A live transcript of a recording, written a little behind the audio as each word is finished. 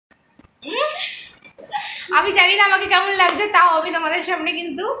আমি জানি না আমাকে কেমন লাগছে, তাও আমি তোমাদের সামনে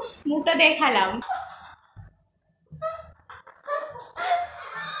কিন্তু মুখটা দেখালাম।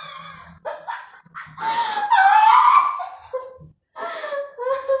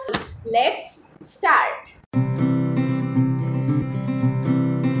 Let's start.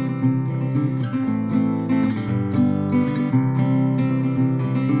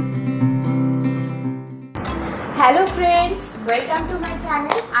 Hello friends, welcome to my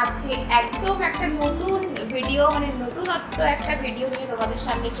channel. আজকে একদম একটা নতুন ভিডিও, মানে নতুনত্ব একটা ভিডিও নিয়ে তোমাদের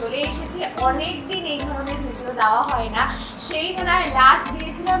সামনে চলে এসেছি। অনেক দিন এই ধরনের ভিডিও দেওয়া হয় না, সেই মনে হয় লাস্ট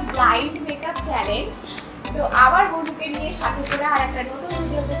দিয়েছিলাম ব্লাইন্ড মেকআপ চ্যালেঞ্জ। তো আবার বন্ধুকে নিয়ে সাথে করে আর একটা নতুন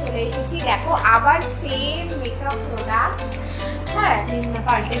ভিডিওতে চলে এসেছি। দেখো আবার সেম মেকআপ প্রোডাক্ট, হ্যাঁ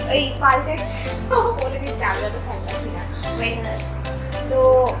এই পাল্টেজ বলে দিচ্ছি, আমরা তো থাকছি না। তো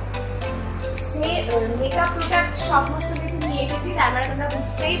সে মেকআপ প্রোডাক্ট সমস্ত কিছু নিয়ে এসেছি, তার মানে তোমরা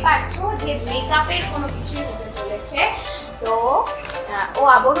বুঝতেই পারছো যে মেকআপের কোনো কিছুই হতে চলেছে। তো ও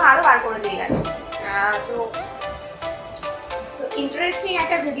আবহাওয়া আরো বার করে দিয়ে গেল। তো ইন্টারেস্টিং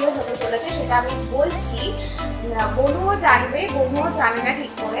একটা ভিডিও হতে চলেছে, সেটা আমি বলছি। বনুও জানবে, বনুও জানে না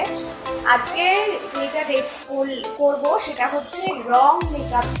ঠিক করে। আজকে যেটা করবো সেটা হচ্ছে রং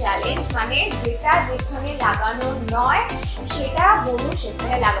মেকআপ চ্যালেঞ্জ, মানে যেটা যেখানে লাগানো নয় সেটা বনু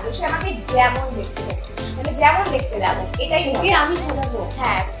সেখানে লাগাবে। সে আমাকে যেমন দেখতে হবে, মানে যেমন দেখতে লাগুক, এটাই ওকে আমি সাজাবো।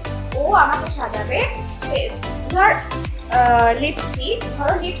 হ্যাঁ, ও আমাকে সাজাবে। সে ধর লিপস্টিক,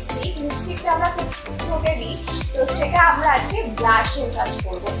 ধরো লিপস্টিকটা আমরা ঠোঁটে দিই, তো সেটা আমরা আজকে ব্লাশের কাজ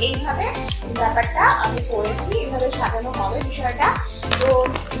করবো। এইভাবে ব্যাপারটা আমি করেছি, এইভাবে সাজানো হবে বিষয়টা। তো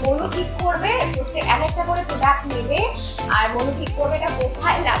মনু ঠিক করবে, এক একটা করে প্রোডাক্ট নেবে, আর মনু ঠিক করবে এটা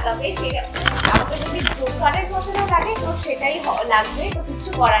কোথায় লাগাবে। সেটা আমাকে যদি দোকানের মধ্যে না লাগে তো সেটাই লাগবে, তো কিছু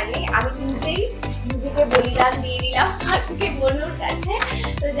করার নেই। আমি নিজেকে বলিদান দিয়ে দিলাম আজকে বনুর কাছে।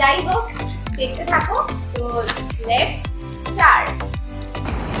 তো যাই হোক, দেখতে থাকো। তো লেটস স্টার্ট।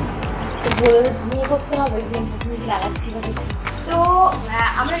 বিয়ে করতে হবে, লাগাচ্ছি বা কিছু। তো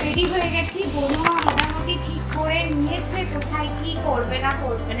আমরা রেডি হয়ে গেছি, বনু মোটামুটি ঠিক করে নিয়েছে কোথায় কি করবে না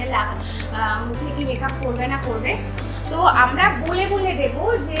করবে না, মুখে কি মেকআপ করবে না করবে। তো আমরা বলে বলে দেবো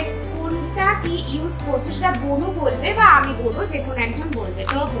যে কোনটা কি ইউজ করছে, সেটা বনু বলবে বা আমি বলবো, যে কোনো একজন বলবে।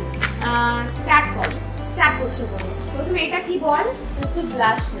 তো স্টার্ট করছে বনু। প্রথমে এটা কি বল? হচ্ছে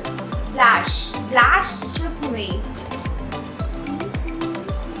ব্লাশ। ব্লাশ প্রথমেই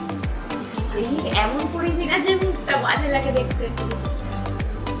এমন করবি না যে মুখটা বাজে লাগে দেখতে।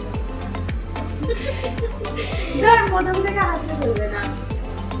 ধর প্রথম থেকে হাতটা চলবে না,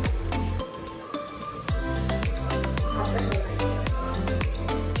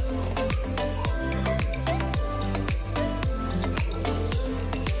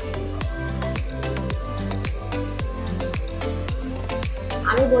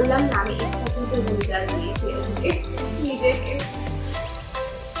 আমি বললাম না, আমি ইচ্ছা কিন্তু বলিদান দিয়েছি আজকে নিজেকে।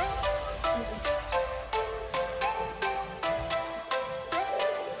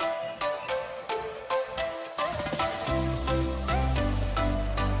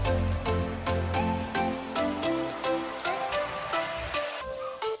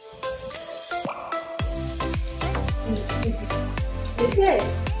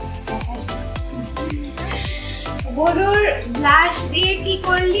 বনুর ব্লাশ দিয়ে কি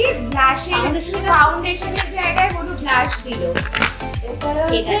করলি? ব্লাশের ফাউন্ডেশনের জায়গায় বনু ব্লাশ দিল।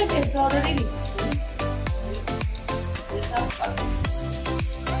 ঠিক আছে, ফ্লোরে দিচ্ছি।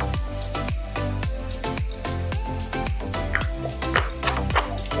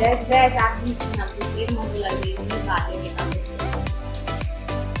 ব্যাস আর দিস না, এর মতো লাগবে, এমনি বাজে মেকআপ হচ্ছে।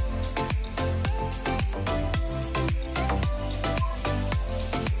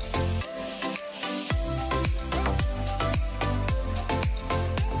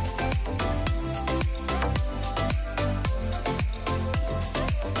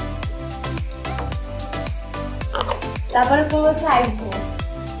 তারপরে করবো হচ্ছে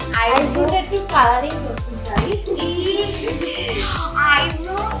আইব্রোটা একটু কালারিং করতে চাই।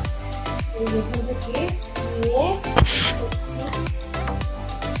 আইব্রো এই যেখান থেকে নিয়ে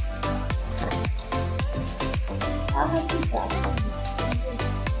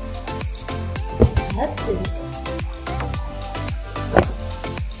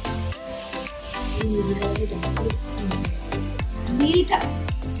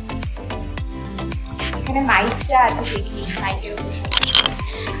এখানে মাইকটা আছে, দেখি মাইকের উপর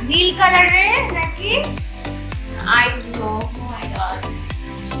নীল কালারের নাকি আইব্রো। ও মাই গড,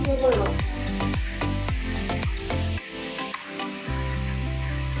 সুন্দর করবো।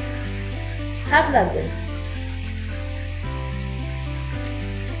 খারাপ লাগবে।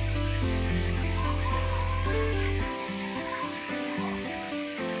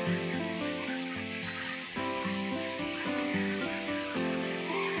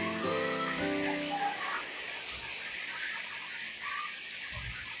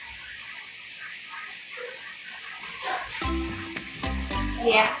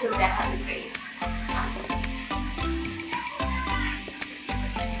 রিঅ্যাকশন দেখাতে চাই।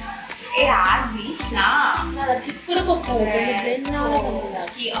 এ আর দিস না, না না ঠিক করে করতে হবে, ব্লেন্ড না হলে কেমন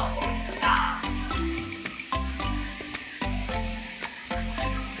লাগে। কি অবস্থা।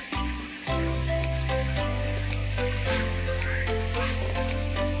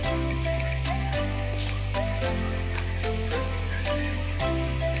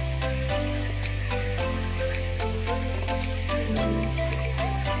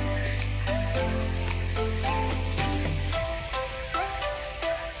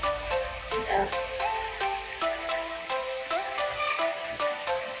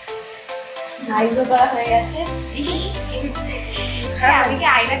 আইব্রো করা হয়ে গেছে। আমি কি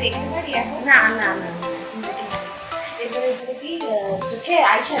আয়না দেখতে পারি এখন? না না না, এরপরে এরপরে কি চোখে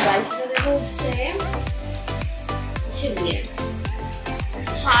আইশ্যাডো দেখো হচ্ছে দিয়ে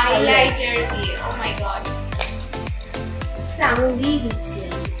হাইলাইটার দিয়ে। ও মাই গড, আঙুল দিয়ে দিচ্ছি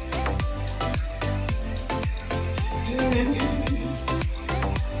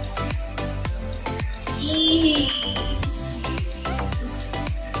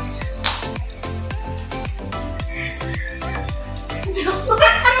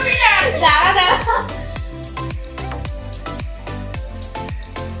দাঁড়া দাঁড়া,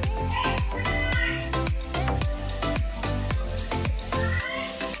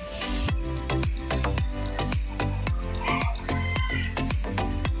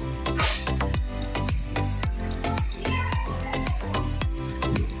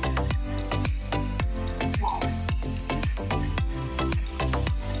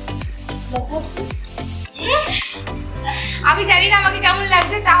 আমি জানি না আমাকে কেমন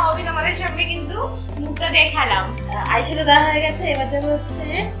লাগছে, তাও আমি তোমাদের সামনে কিন্তু মুখটা দেখালাম। আইশ্যাডো দেওয়া হয়ে গেছে, এবার দেবো হচ্ছে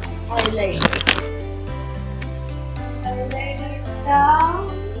হাইলাইটার।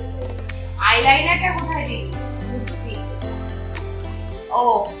 আইলাইনারটা কোথায় দিই? ও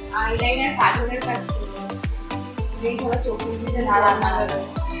আইলাইনার কাজলের কাজ করবো, এই ধরো চোখের দিকে দাঁড়া না বলো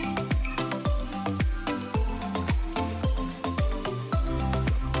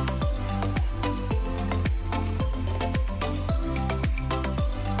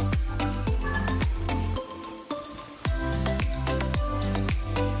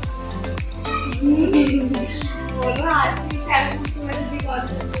আসি আমি বুঝতে পারছি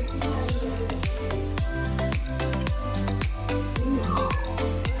গল্প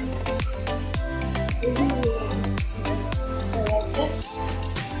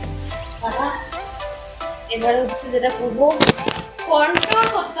এবার হচ্ছে যেটা করবো কন্ট্রোল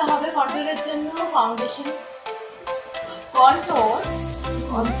করতে হবে। কন্ট্রোলের জন্য ফাউন্ডেশন, কন্ট্রোল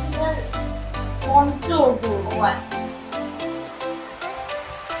কনসিলার, কন্ট্রোল করবো। আচ্ছা আচ্ছা,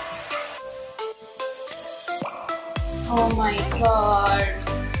 ও মাই গড,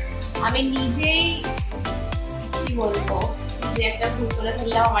 আমি নিজেই কি বলবো, যে একটা ভুল করে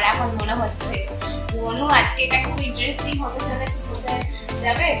ফেললাম। আমার এখন মনে হচ্ছে মনু আজকে এটা খুব ইন্টারেস্টিং হতে চলেছে, কোথায়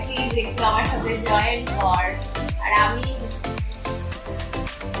যাবে প্লিজ একটু আমার সাথে জয়েন কর। আর আমি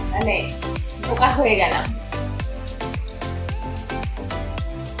মানে বোকা হয়ে গেলাম।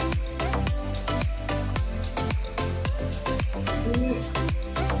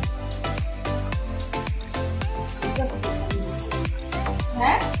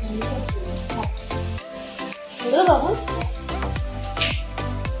 হ্যাঁ বাবু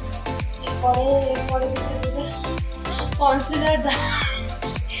এরপরে কনসিলার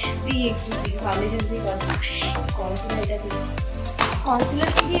দিই, একটু দিই ফাউন্ডেশন দিই, কনসিলারটা দিই। কনসিলার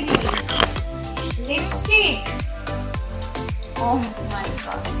কি দিয়ে দিবি? লিপস্টিক, ও মাই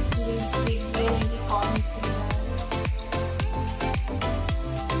গড, লিপস্টিক দিয়ে নাকি কনসিলার?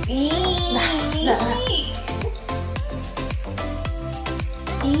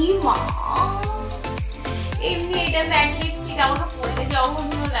 মা এমনি এটা ম্যাট লিপস্টিক আমাকে পরতে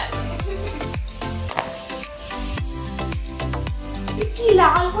জঘন্য লাগে। কি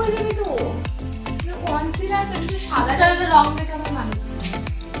লাল হয়ে যাবে তো, কনসিলার তো একটু সাদা তাহলে রং মেকআপে মানে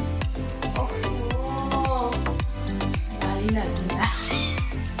গালি লাগবে না।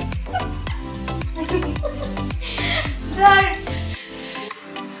 ধর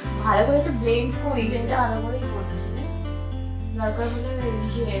ভালো করে একটু ব্লেন্ড করি, ভালো করেই করছি, দরকার হলে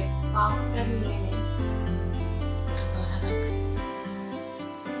ইয়ে পাউডার নিয়ে নে।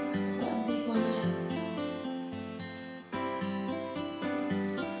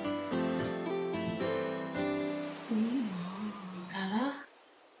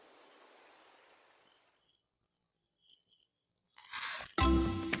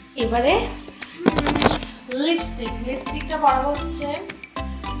 এবারে লিপস্টিকটা পরাবো হচ্ছে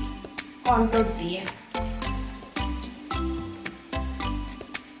কন্ট্রোল দিয়ে।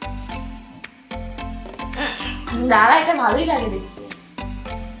 দাঁড়া, এটা ভালোই লাগে দেখতে।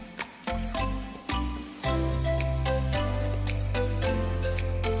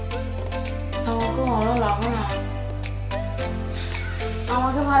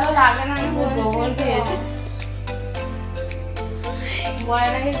 লাগে না, আমি গোবর বলছি খেয়েছি। তো। বলে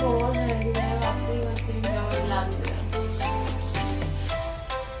নাকি গোবর খেয়েছি, আমি ভাবতেই পারছি না কেমন লাগছে।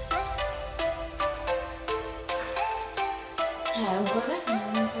 হ্যাঁ বলে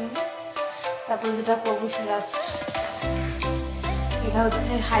তারপর যেটা করবো সে লাস্ট, এটা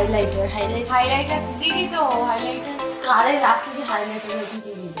হচ্ছে হাইলাইটার। হাইলাইটার দিবি তো, হাইলাইটার কারে লাস্টে যে হাইলাইটার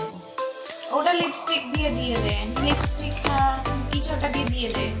দিয়ে দেবো। ওটা লিপস্টিক দিয়ে দে, লিপস্টিক হ্যাঁ কিছুটা দিয়ে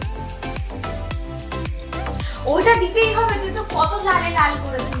দে। ওইটা দিতেই হবে, তুই তো কত লালে লাল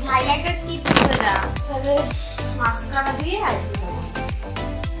করেছিস, হাইলাইটার স্কিপ করে যা। তাহলে মাস্কারা দিয়ে আইব্রো দেবো।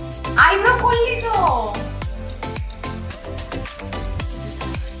 আইব্রো করলি তো,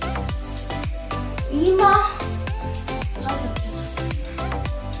 ইমা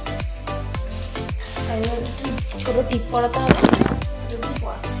ছোট টিপ করাতে হবে।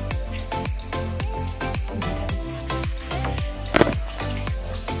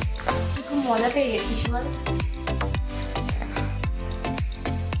 খুব মজা পেয়ে গেছিস বল।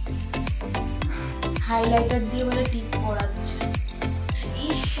 হাইলাইটার দিয়ে বলে টিপ করাচ্ছে।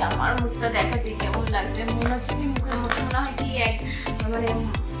 ইস আমার মুখটা দেখাতে কেমন লাগছে, মনে হচ্ছে কি মুখের মধ্যে মনে হয় কি এক মানে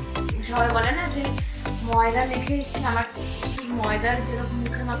সবাই বলে না যে ময়দা মেখে এসছে, আমার ঠিক ময়দার যেরকম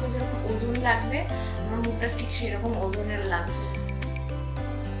মুখে মাখে যেরকম ওজন লাগবে আমার মুখটা ঠিক সেরকম ওজনের লাগছে।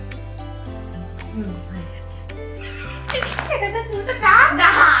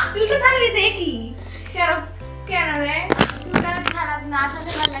 চুলটা ছাড়বি দেখি, কেন কেন রে চুলটা ছাড়া না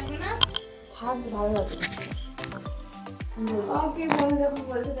ছাড়লে ভালো লাগবে না? থাক ভালো লাগবে। ওকে বন্ধু যখন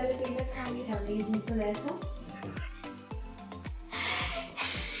বলছে তাহলে চুলটা ছাড়বি, তাহলে কিন্তু দেখো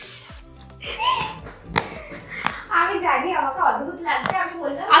আমি জানি আমাকে অদ্ভুত লাগছে, আমি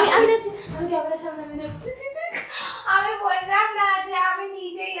বললাম আমি যাচ্ছি, আমি ক্যামেরার সামনে আমি যাচ্ছি। আমি বললাম না যে আমি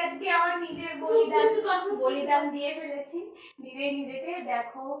নিজেই আজকে আমার নিজের বলিদান দিয়ে ফেলেছি, নিজেকে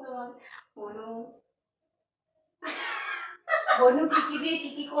দেখো তোমার বনু কি দিয়ে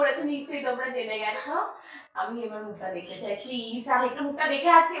কি করেছে নিশ্চয়ই তোমরা জেনে গেছো। আমি এবার মুখটা দেখতে চাই প্লিজ, আমি একটু মুখটা দেখে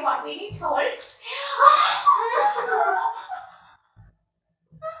আসছি, 1 মিনিট হোল্ড।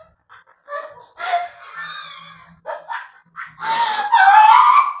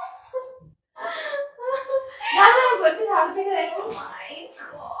 সত্যি সামনে থেকে দেখো, মাই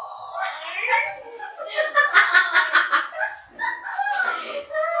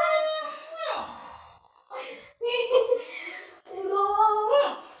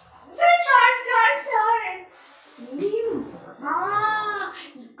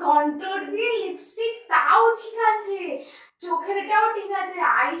কন্ট্রোল দিয়ে লিপস্টিক তাও ঠিক আছে, চোখেরটাও ঠিক আছে,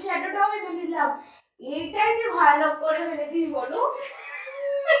 আই শ্যাডোটাও আমি মেনে নিলাম, এটাই কি ভয়ানক করে ফেলেছিস বলো।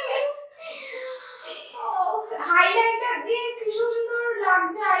 হাইলাইটার দিয়ে কি সুন্দর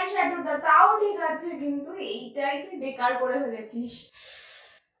লাগছে আই শ্যাডোটা, তাও ঠিক আছে, কিন্তু এইটাই তুই বেকার করে ফেলেছিস।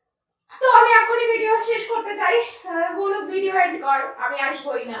 তো আমি এখনই ভিডিও শেষ করতে চাই, বলো ভিডিও এন্ড কর, আমি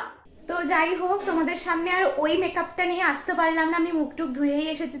আসবই না। তো যাই হোক, তোমাদের সামনে আর ওই মেকআপটা নিয়ে আসতে পারলাম না, আমি মুখটুক ধুয়েই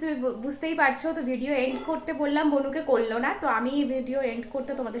এসেছি, তুমি বুঝতেই পারছো। তো ভিডিও এন্ড করতে বললাম, বনুকে করলো না, তো আমি ভিডিও এন্ড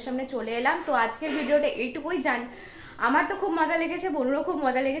করতে তোমাদের সামনে চলে এলাম। তো আজকের ভিডিওটা এইটুকুই আমার তো খুব মজা লেগেছে, বনুরও খুব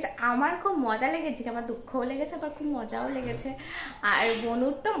মজা লেগেছে, আমার খুব মজা লেগেছে, আমার দুঃখও লেগেছে, আবার খুব মজাও লেগেছে, আর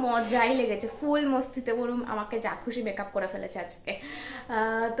বনুর তো মজাই লেগেছে, ফুল মস্তিতে বনু আমাকে যা খুশি মেকআপ করে ফেলেছে আজকে।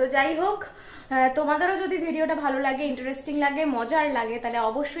 তো যাই হোক, তোমাদেরও যদি ভিডিওটা ভালো লাগে, ইন্টারেস্টিং লাগে, মজার লাগে, তাহলে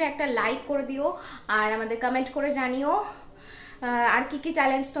অবশ্যই একটা লাইক করে দিও, আর আমাদের কমেন্ট করে জানিও আর কি কি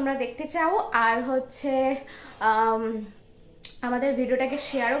চ্যালেঞ্জ তোমরা দেখতে চাও, আর হচ্ছে আমাদের ভিডিওটাকে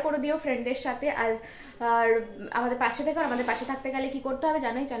শেয়ারও করে দিও ফ্রেন্ডদের সাথে। আর আমাদের পাশে থেকে, আমাদের পাশে থাকতে গেলে কি করতে হবে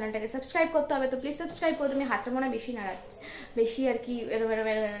জানোই, চ্যানেলটাকে সাবস্ক্রাইব করতে হবে। তো প্লিজ সাবস্ক্রাইব করে, তুমি হাতটা মনে বেশি নাড়াচ্ছি, বেশি আর কি এরম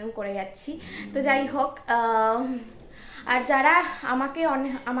করে যাচ্ছি। তো যাই হোক, আর যারা আমাকে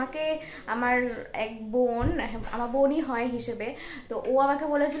আমার এক বোন, আমার বোনই হয় হিসেবে, তো ও আমাকে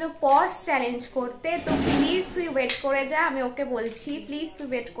বলেছিল পজ চ্যালেঞ্জ করতে, তো প্লিজ তুই ওয়েট করে যা, আমি ওকে বলছি প্লিজ তুই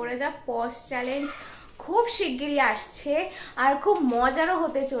ওয়েট করে যা, পজ চ্যালেঞ্জ খুব শিগগিরই আসছে, আর খুব মজারও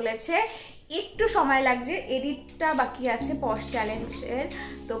হতে চলেছে। একটু সময় লাগছে, এডিটটা বাকি আছে পজ চ্যালেঞ্জের,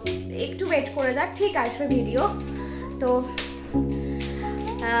 তো একটু ওয়েট করে যা, ঠিক আসবে ভিডিও। তো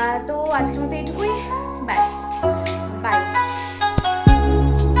আজকের মতো এইটুকুই, ব্যাস।